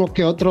jugar uno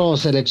que otros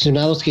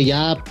seleccionados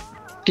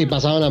que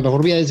pasaban a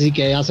mejor vida y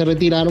que ya se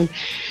retiraron,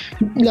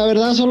 la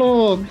verdad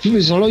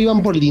solo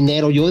iban por el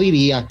dinero, yo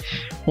diría,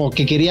 o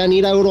que querían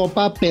ir a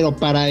Europa, pero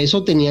para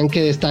eso tenían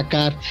que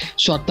destacar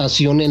su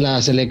actuación en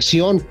la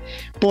selección.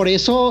 Por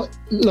eso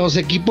los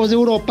equipos de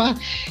Europa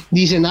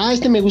dicen,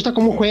 me gusta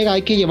cómo juega,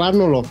 hay que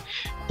llevárnoslo.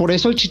 Por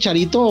eso el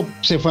Chicharito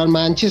se fue al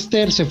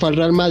Manchester, se fue al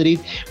Real Madrid,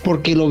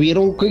 porque lo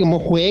vieron cómo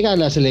juega en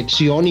la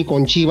selección y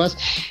con Chivas,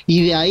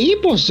 y de ahí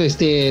pues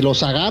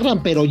los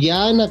agarran, pero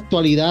ya en la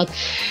actualidad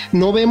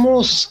no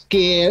vemos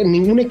que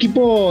ningún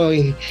equipo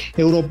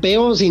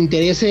europeo se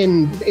interese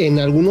en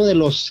alguno de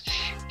los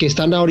que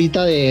están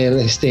ahorita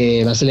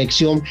de la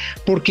selección,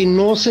 porque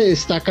no se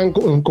destacan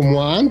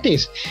como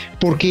antes,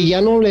 porque ya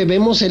no le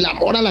vemos el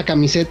amor a la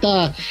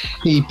camiseta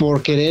y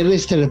por querer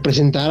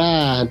representar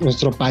a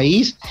nuestro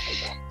país.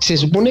 Se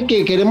supone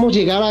que queremos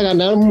llegar a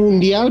ganar un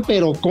mundial,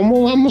 pero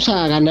 ¿cómo vamos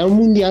a ganar un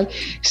mundial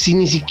si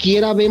ni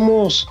siquiera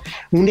vemos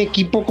un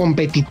equipo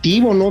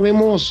competitivo? No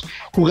vemos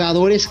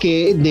jugadores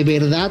que de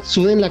verdad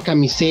suden la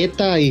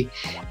camiseta y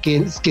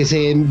que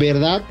se en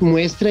verdad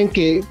muestren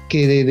que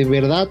de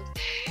verdad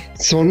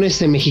son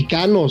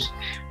mexicanos,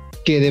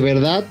 que de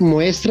verdad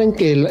muestren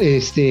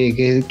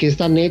que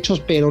están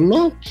hechos, pero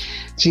no,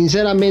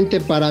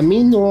 sinceramente para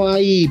mí no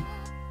hay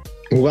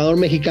jugador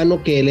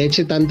mexicano que le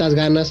eche tantas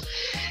ganas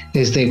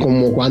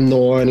como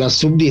cuando en la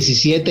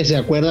sub-17, ¿se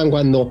acuerdan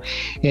cuando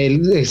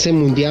ese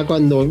mundial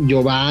cuando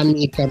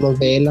Giovanni, Carlos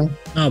Vela?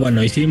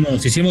 Bueno,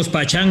 hicimos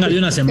pachanga de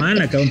una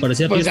semana, cabrón,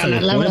 parecía pues fiesta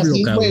del pueblo,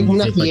 cabrón,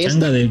 una fiesta,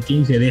 pachanga del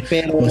 15 de,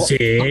 pero, pues sí,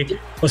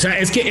 o sea,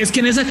 es que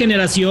en esa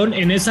generación,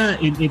 en esa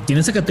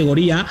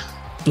categoría,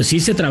 pues sí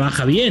se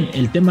trabaja bien.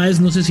 El tema es,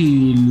 no sé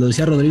si lo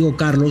decía Rodrigo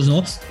Carlos,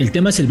 ¿no? El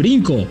tema es el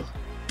brinco.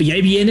 Y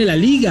ahí viene la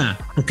liga,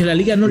 porque la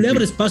liga no le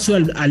abre espacio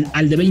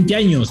al de 20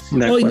 años.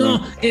 Hoy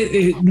no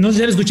sé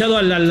si han escuchado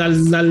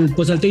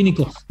al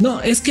técnico. No,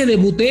 es que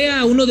debuté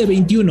a uno de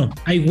 21.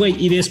 Ay, güey,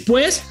 y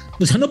después,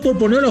 o sea, no por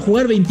ponerlo a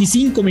jugar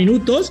 25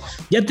 minutos,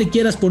 ya te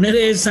quieras poner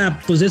esa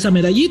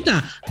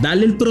medallita.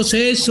 Dale el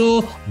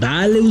proceso,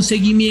 dale un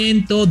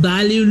seguimiento,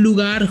 dale un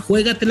lugar,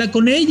 juégatela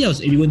con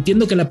ellos. Y digo,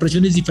 entiendo que la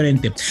presión es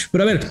diferente.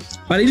 Pero a ver,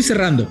 para ir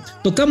cerrando,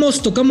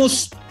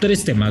 tocamos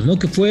 3 temas, ¿no?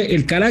 Que fue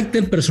el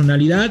carácter,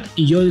 personalidad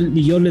y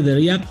yo le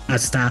daría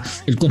hasta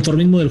el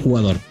conformismo del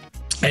jugador,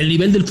 el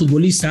nivel del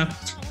futbolista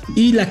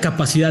y la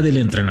capacidad del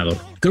entrenador.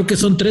 Creo que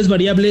son 3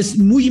 variables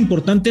muy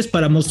importantes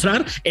para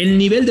mostrar el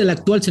nivel de la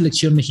actual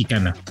selección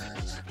mexicana.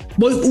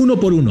 Voy uno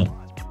por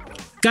uno.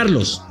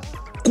 Carlos,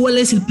 ¿cuál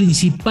es el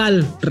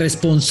principal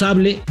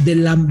responsable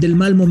del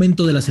mal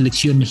momento de la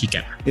selección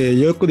mexicana?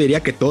 Yo diría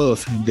que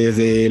todos,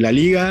 desde la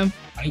liga,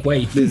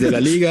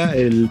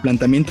 el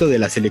planteamiento de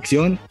la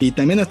selección y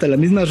también hasta las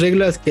mismas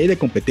reglas que hay de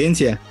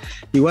competencia.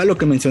 Igual lo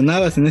que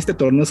mencionabas en este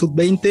torneo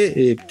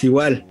sub-20,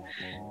 igual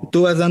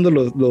tú vas dando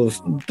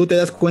tú te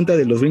das cuenta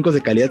de los brincos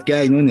de calidad que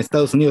hay, ¿no? En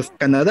Estados Unidos.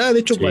 Canadá,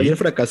 de hecho, ayer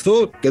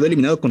fracasó, quedó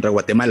eliminado contra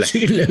Guatemala.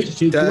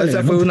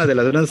 Esa fue una de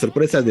las grandes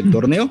sorpresas del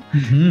torneo,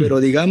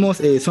 pero digamos,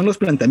 son los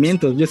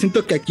planteamientos. Yo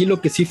siento que aquí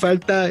lo que sí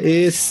falta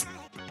es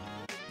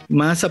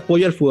más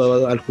apoyo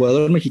al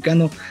jugador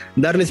mexicano,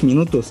 darles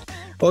minutos.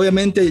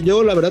 Obviamente,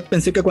 yo la verdad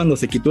pensé que cuando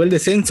se quitó el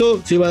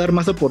descenso se iba a dar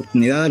más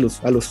oportunidad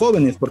a los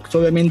jóvenes, porque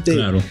obviamente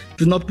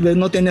pues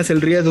no tenías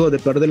el riesgo de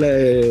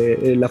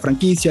perder la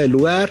franquicia, el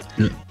lugar,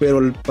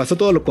 pero pasó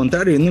todo lo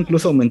contrario, ¿no?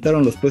 Incluso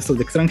aumentaron los puestos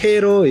de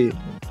extranjero.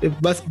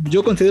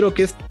 Yo considero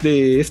que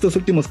de estos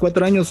últimos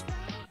 4 años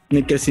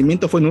mi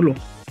crecimiento fue nulo.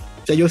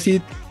 O sea, yo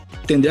sí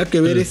tendría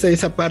que ver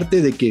esa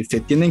parte de que se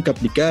tienen que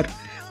aplicar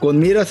con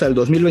miras al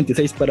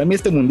 2026. Para mí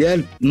este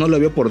mundial no lo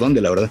veo por dónde,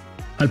 la verdad.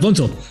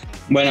 Alfonso.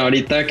 Bueno,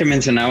 ahorita que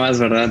mencionabas,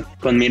 ¿verdad?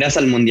 Con miras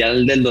al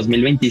mundial del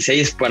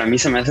 2026, para mí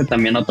se me hace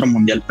también otro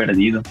mundial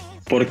perdido,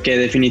 porque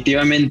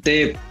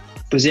definitivamente,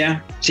 pues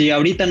ya, si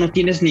ahorita no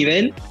tienes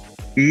nivel,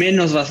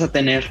 menos vas a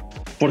tener,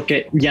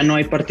 porque ya no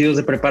hay partidos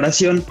de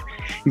preparación,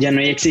 ya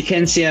no hay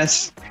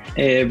exigencias,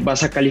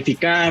 vas a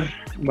clasificar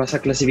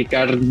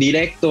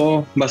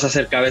directo, vas a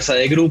ser cabeza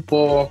de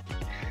grupo,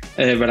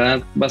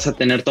 ¿verdad? Vas a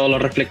tener todos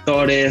los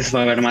reflectores,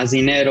 va a haber más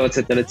dinero,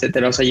 etcétera,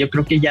 etcétera. O sea, yo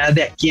creo que ya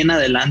de aquí en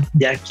adelante,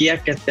 de aquí a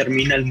que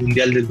termine el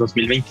Mundial del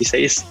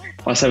 2026,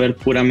 vas a ver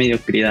pura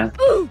mediocridad.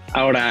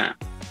 Ahora,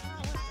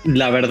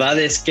 la verdad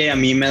es que a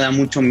mí me da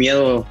mucho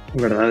miedo,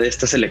 ¿verdad?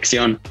 Esta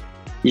selección.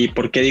 ¿Y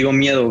por qué digo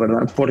miedo,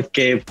 verdad?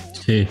 Porque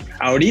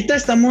ahorita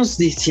estamos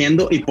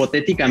diciendo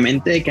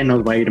hipotéticamente que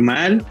nos va a ir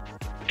mal,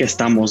 que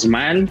estamos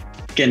mal,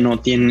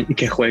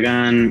 que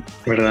juegan,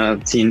 ¿verdad?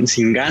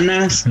 Sin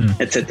ganas,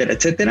 etcétera,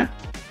 etcétera.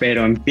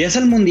 Pero empieza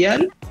el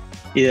mundial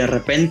y de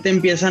repente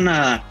empiezan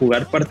a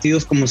jugar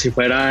partidos como si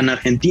fueran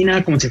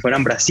Argentina, como si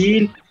fueran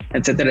Brasil,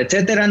 etcétera,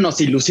 etcétera. Nos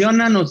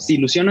ilusionan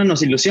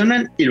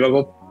y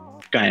luego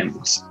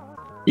caemos.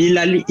 Y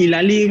la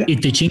liga. Y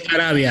te chinga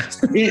Arabia.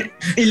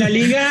 Y la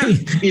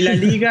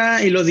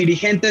liga y los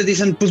dirigentes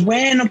dicen, pues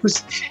bueno,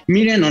 pues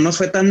miren, no nos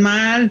fue tan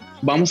mal,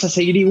 vamos a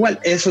seguir igual.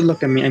 Eso es lo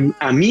que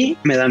a mí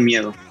me da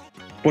miedo.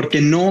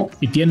 Porque no.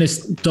 Y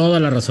tienes toda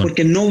la razón.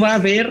 Porque no va a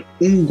haber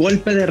un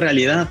golpe de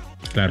realidad.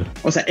 Claro.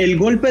 O sea, el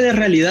golpe de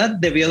realidad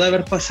debió de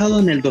haber pasado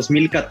en el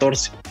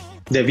 2014.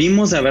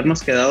 Debimos de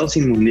habernos quedado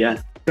sin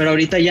mundial. Pero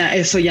ahorita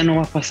eso ya no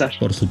va a pasar.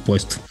 Por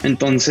supuesto.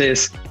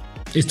 Entonces.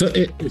 Estoy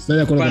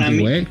de acuerdo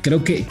contigo, ¿eh?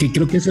 Creo que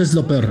eso es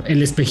lo peor.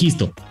 El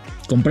espejito.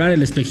 Comprar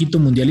el espejito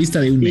mundialista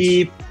de un mes.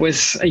 Y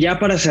pues ya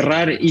para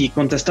cerrar y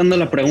contestando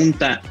la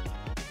pregunta,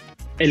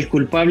 el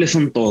culpable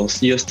son todos.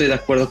 Yo estoy de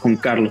acuerdo con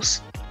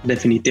Carlos.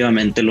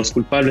 Definitivamente, los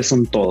culpables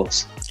son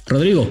todos.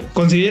 Rodrigo.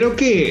 Considero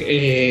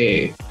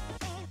que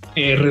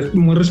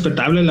muy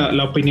respetable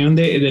la opinión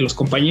de los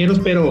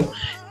compañeros, pero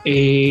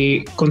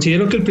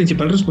considero que el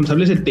principal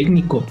responsable es el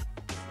técnico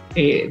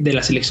de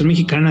la selección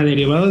mexicana,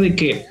 derivado de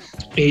que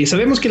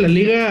sabemos que la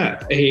liga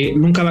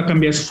nunca va a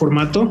cambiar su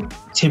formato,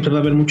 siempre va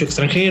a haber mucho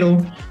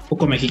extranjero,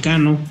 poco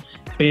mexicano,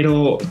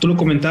 pero tú lo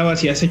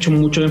comentabas y has hecho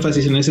mucho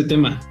énfasis en ese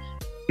tema.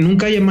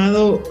 Nunca ha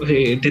llamado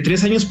de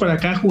 3 años para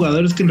acá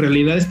jugadores que en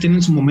realidad estén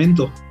en su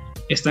momento.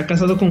 Está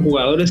casado con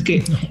jugadores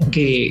que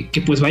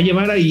pues va a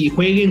llevar ahí,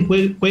 jueguen,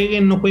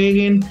 no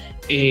jueguen,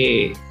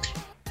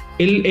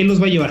 él los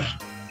va a llevar.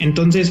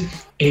 Entonces,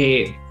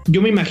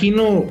 yo me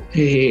imagino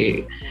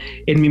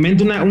en mi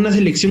mente una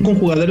selección con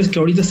jugadores que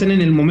ahorita están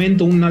en el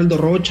momento, un Aldo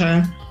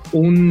Rocha,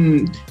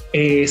 un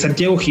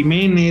Santiago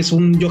Jiménez,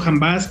 un Johan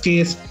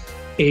Vázquez.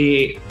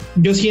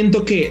 Yo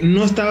siento que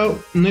no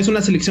es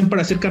una selección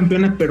para ser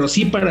campeona, pero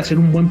sí para hacer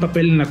un buen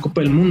papel en la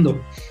Copa del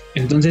Mundo.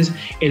 Entonces,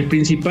 el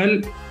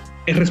principal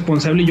es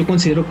responsable, yo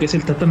considero que es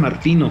el Tata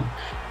Martino,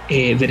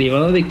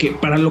 derivado de que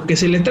para lo que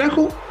se le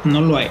trajo,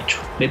 no lo ha hecho.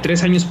 De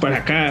 3 años para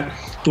acá,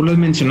 tú lo has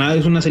mencionado,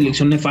 es una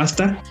selección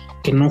nefasta,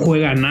 que no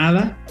juega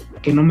nada,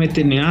 que no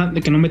mete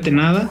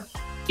nada.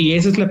 Y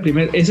ese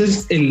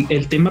es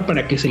el tema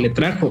para que se le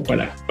trajo,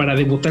 para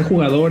debutar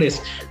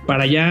jugadores,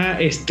 para ya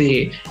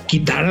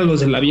quitar a los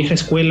de la vieja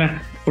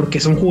escuela,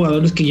 porque son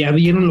jugadores que ya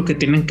vieron lo que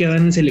tenían que dar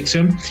en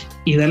selección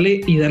y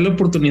darle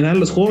oportunidad a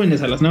los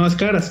jóvenes, a las nuevas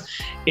caras.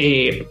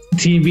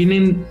 Si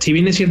bien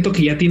es cierto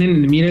que ya tienen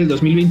en mira el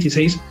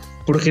 2026,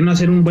 ¿por qué no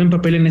hacer un buen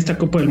papel en esta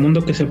Copa del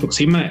Mundo que se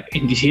aproxima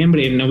en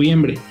diciembre, en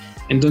noviembre?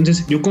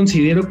 Entonces yo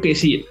considero que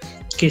si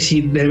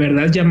de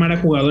verdad llamar a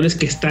jugadores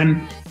que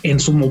están en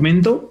su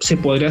momento, se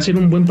podría hacer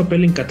un buen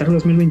papel en Qatar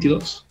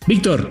 2022.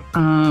 Víctor.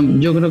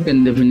 Yo creo que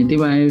en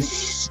definitiva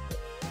es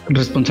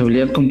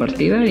responsabilidad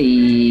compartida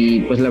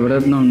y pues la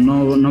verdad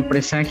no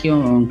presagio,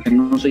 aunque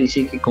no soy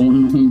psíquico,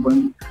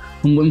 un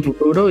buen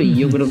futuro, y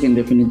yo creo que en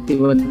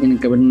definitiva tiene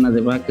que haber una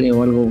debacle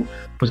o algo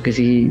pues que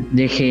sí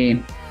deje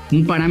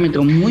un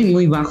parámetro muy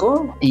muy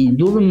bajo, y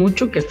dudo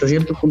mucho que hasta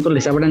cierto punto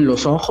les abran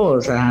los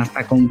ojos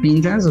hasta con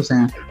pinzas, o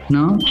sea,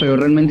 no, pero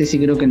realmente sí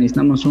creo que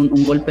necesitamos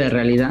un golpe de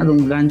realidad,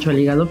 un gancho al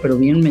hígado, pero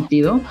bien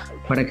metido,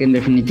 para que en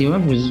definitiva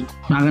pues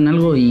hagan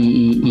algo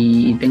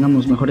y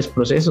tengamos mejores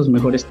procesos,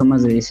 mejores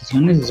tomas de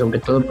decisiones y sobre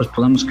todo pues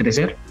podamos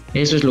crecer.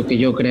 Eso es lo que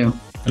yo creo.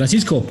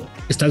 Francisco,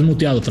 estás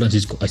muteado,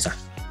 Francisco, ahí está.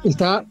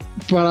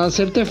 Para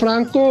serte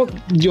franco,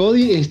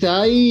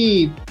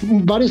 hay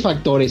varios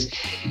factores.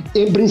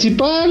 En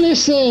principal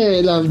es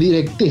la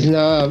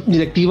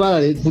directiva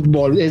de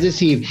fútbol, es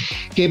decir,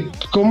 que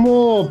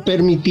cómo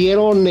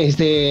permitieron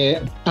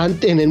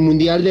en el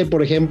mundial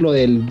por ejemplo,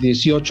 del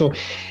 18,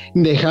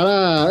 dejar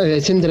a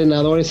ese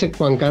entrenador, ese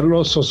Juan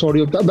Carlos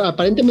Osorio.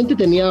 Aparentemente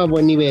tenía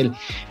buen nivel,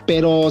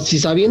 pero si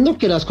sabiendo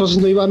que las cosas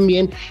no iban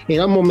bien,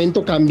 era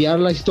momento cambiar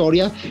la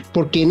historia,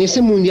 porque en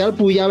ese mundial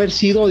podía haber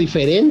sido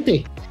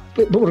diferente.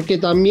 Porque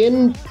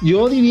también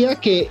yo diría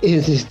que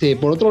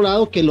por otro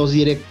lado, que los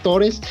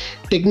directores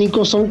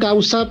técnicos son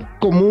causa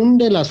común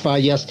de las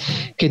fallas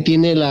que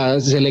tiene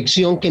la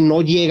selección, que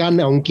no llegan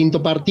a un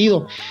quinto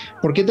partido.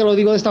 ¿Por qué te lo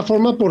digo de esta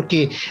forma?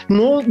 Porque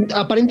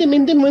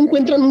aparentemente no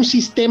encuentran un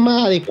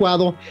sistema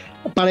adecuado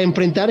para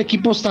enfrentar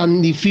equipos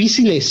tan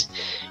difíciles.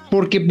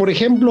 Porque, por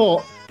ejemplo,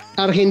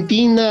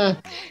 Argentina,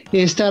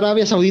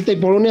 Arabia Saudita y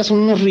Polonia son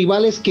unos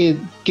rivales que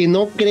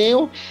no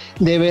creo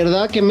de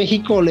verdad que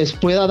México les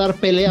pueda dar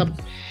pelea.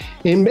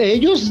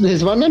 Ellos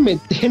les van a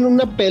meter en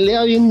una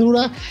pelea bien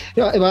dura,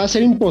 va a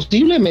ser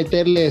imposible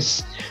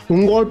meterles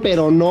un gol,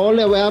 pero no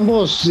le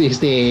veamos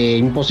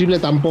imposible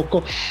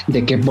tampoco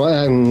de que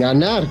puedan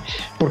ganar,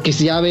 porque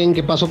si ya ven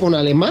qué pasó con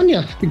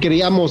Alemania,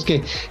 creíamos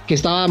que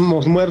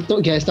estábamos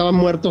muertos, que estaban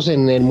muertos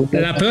en el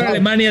mundial. La peor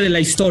Alemania de la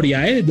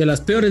historia, de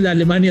las peores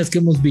Alemanias que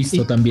hemos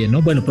visto también,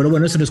 ¿no? Bueno, pero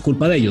eso no es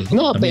culpa de ellos.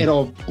 No, también.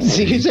 Pero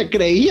sí se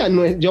creían,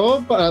 ¿no?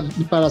 Yo,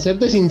 para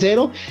serte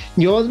sincero,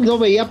 yo lo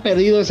veía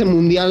perdido ese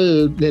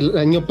mundial del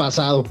año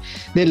pasado,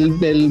 del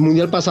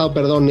mundial pasado,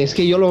 perdón, es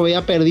que yo lo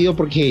veía perdido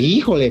porque,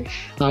 híjole,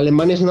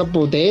 Alemania es una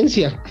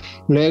potencia.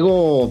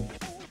 Luego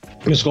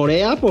Pues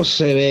Corea, pues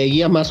se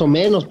veía más o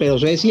menos, pero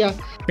Suecia...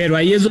 Pero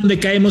ahí es donde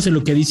caemos en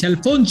lo que dice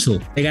Alfonso.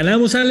 Le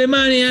ganamos a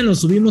Alemania,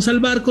 nos subimos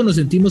al barco, nos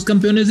sentimos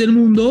campeones del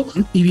mundo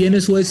y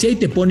viene Suecia y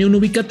te pone un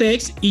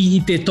Ubicatex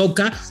y te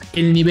toca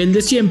el nivel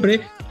de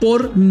siempre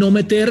por no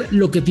meter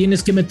lo que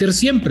tienes que meter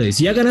siempre.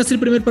 Si ya ganaste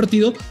el primer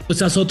partido,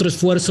 pues haz otro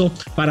esfuerzo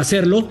para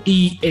hacerlo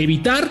y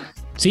evitar...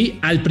 Sí,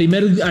 al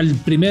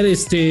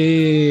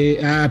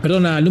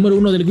número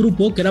 1 del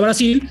grupo, que era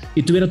Brasil,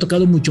 y te hubiera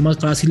tocado mucho más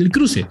fácil el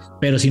cruce.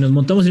 Pero si nos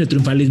montamos en el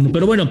triunfalismo.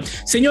 Pero bueno,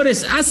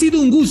 señores, ha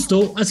sido un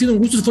gusto.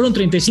 Fueron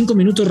 35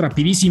 minutos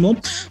rapidísimo.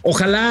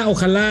 Ojalá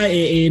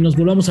nos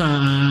volvamos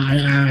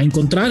a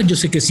encontrar. Yo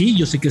sé que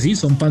sí,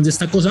 son fans de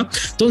esta cosa.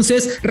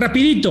 Entonces,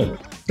 rapidito,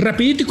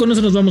 y con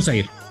eso nos vamos a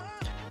ir.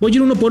 Voy a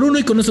ir uno por uno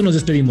y con eso nos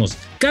despedimos.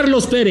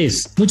 Carlos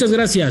Pérez, muchas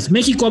gracias.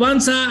 ¿México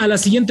avanza a la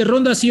siguiente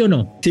ronda, sí o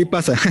no? Sí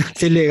pasa,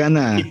 sí le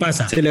gana. Sí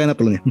pasa. Sí le gana a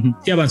Polonia.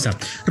 Sí avanza.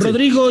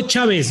 Rodrigo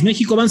Chávez,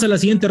 ¿México avanza a la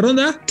siguiente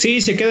ronda? Sí,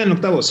 se queda en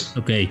octavos.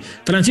 Ok.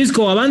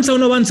 Francisco, ¿avanza o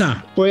no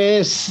avanza?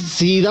 Pues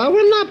si da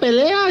buena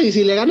pelea y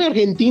si le gana a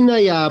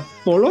Argentina y a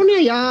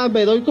Polonia, ya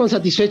me doy con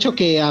satisfecho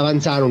que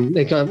avanzaron,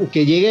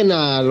 que lleguen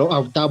a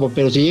octavo,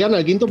 pero si llegan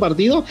al quinto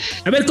partido...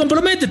 A ver,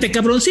 comprométete,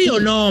 cabrón, ¿sí o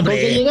no, hombre?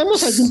 Con que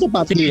lleguemos al quinto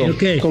partido. Sí,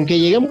 okay. Con que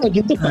lleguemos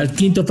al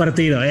quinto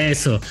partido,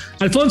 eso.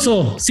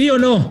 Alfonso, ¿sí o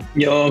no?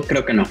 Yo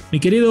creo que no. Mi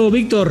querido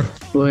Víctor.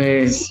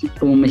 Pues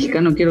como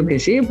mexicano quiero que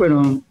sí,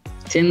 pero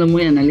siendo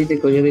muy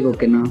analítico yo digo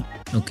que no.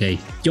 Ok,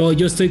 yo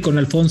estoy con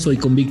Alfonso y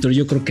con Víctor,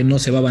 yo creo que no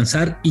se va a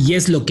avanzar y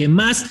es lo que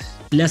más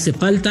le hace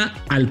falta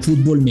al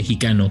fútbol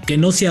mexicano, que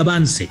no se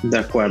avance. De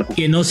acuerdo.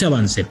 Que no se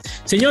avance.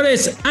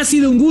 Señores, ha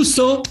sido un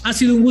gusto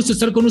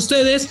estar con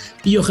ustedes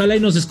y ojalá y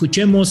nos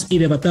escuchemos y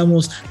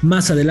debatamos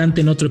más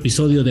adelante en otro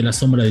episodio de La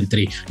Sombra del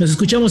Tri. Nos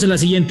escuchamos en la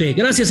siguiente.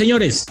 Gracias,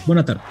 señores.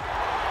 Buena tarde.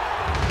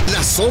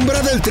 La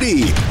Sombra del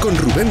Tri con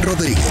Rubén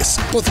Rodríguez,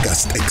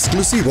 podcast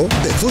exclusivo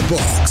de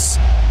Footbox.